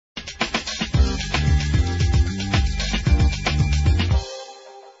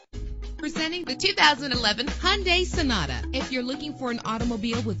Introducing the 2011 Hyundai Sonata. If you're looking for an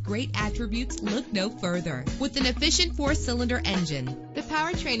automobile with great attributes, look no further. With an efficient 4-cylinder engine, the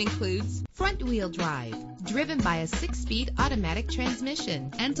powertrain includes front-wheel drive, driven by a 6-speed automatic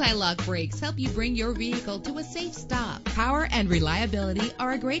transmission. Anti-lock brakes help you bring your vehicle to a safe stop. Power and reliability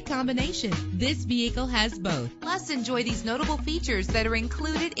are a great combination. This vehicle has both. Plus, enjoy these notable features that are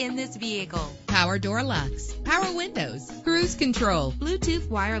included in this vehicle: power door locks, power windows, cruise control, Bluetooth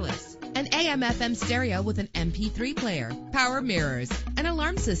wireless, an AM/FM stereo with an MP3 player, power mirrors, an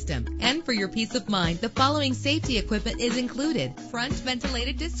alarm system. And for your peace of mind, the following safety equipment is included: front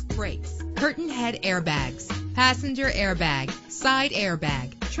ventilated disc brakes, curtain head airbags, passenger airbag, side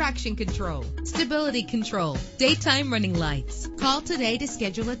airbag, traction control, stability control, daytime running lights. Call today to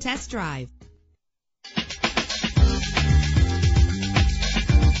schedule a test drive.